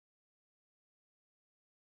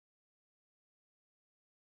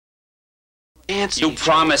can't see You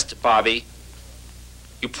promised, Bobby.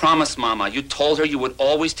 You promised, Mama. You told her you would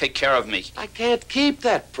always take care of me. I can't keep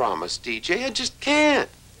that promise, DJ. I just can't.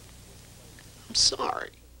 I'm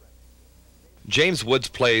sorry. James Woods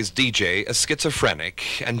plays DJ, a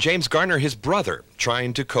schizophrenic, and James Garner his brother,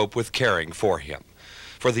 trying to cope with caring for him.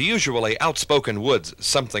 For the usually outspoken Woods,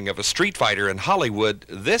 something of a street fighter in Hollywood,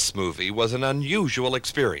 this movie was an unusual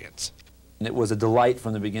experience. It was a delight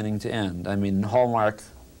from the beginning to end. I mean, Hallmark,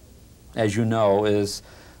 as you know, is,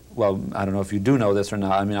 well, I don't know if you do know this or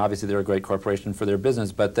not. I mean, obviously they're a great corporation for their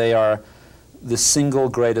business, but they are the single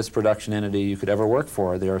greatest production entity you could ever work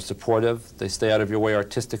for. They are supportive, they stay out of your way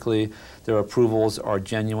artistically, their approvals are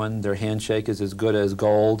genuine, their handshake is as good as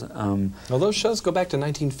gold. Well, those shows go back to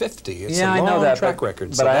 1950. It's yeah, a long I know that, track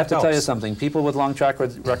record. But I have to tell you something. People with long track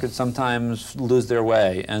records sometimes lose their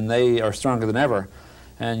way, and they are stronger than ever.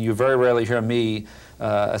 And you very rarely hear me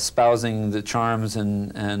espousing the charms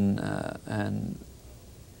and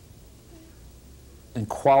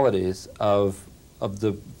qualities of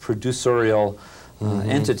the producerial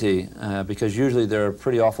entity, because usually they're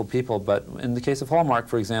pretty awful people. But in the case of Hallmark,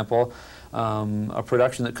 for example, a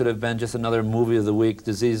production that could have been just another movie of the week,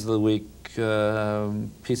 disease of the week,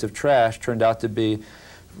 piece of trash, turned out to be,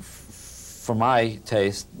 for my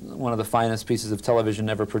taste, one of the finest pieces of television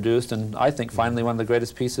ever produced, and I think finally one of the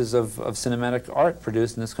greatest pieces of cinematic art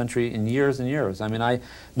produced in this country in years and years. I mean,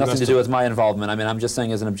 nothing to do with my involvement. I mean, I'm just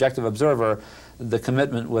saying as an objective observer, the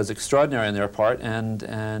commitment was extraordinary on their part, and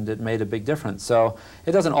it made a big difference. So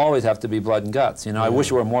it doesn't always have to be blood and guts. You know, I wish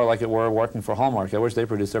it were more like it were working for Hallmark. I wish they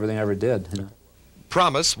produced everything I ever did. You know?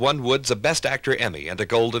 Promise won Woods a Best Actor Emmy and a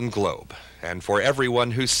Golden Globe. And for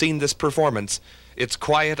everyone who's seen this performance, its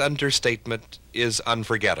quiet understatement is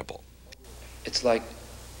unforgettable. It's like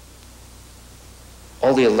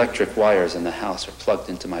all the electric wires in the house are plugged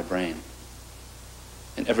into my brain.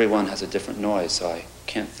 And every one has a different noise, so I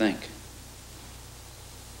can't think.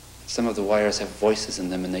 Some of the wires have voices in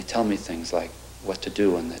them, and they tell me things like what to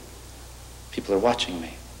do and that people are watching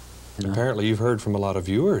me. Apparently you've heard from a lot of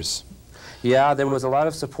viewers. Yeah, there was a lot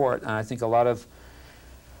of support, and I think a lot of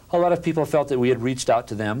people felt that we had reached out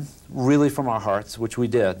to them, really from our hearts, which we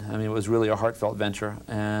did. I mean, it was really a heartfelt venture,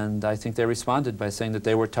 and I think they responded by saying that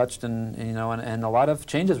they were touched, and you know, and a lot of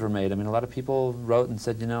changes were made. I mean, a lot of people wrote and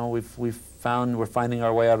said, you know, we're finding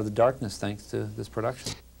our way out of the darkness thanks to this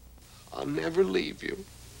production. I'll never leave you.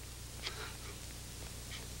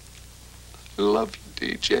 I love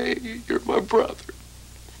you, DJ. You're my brother.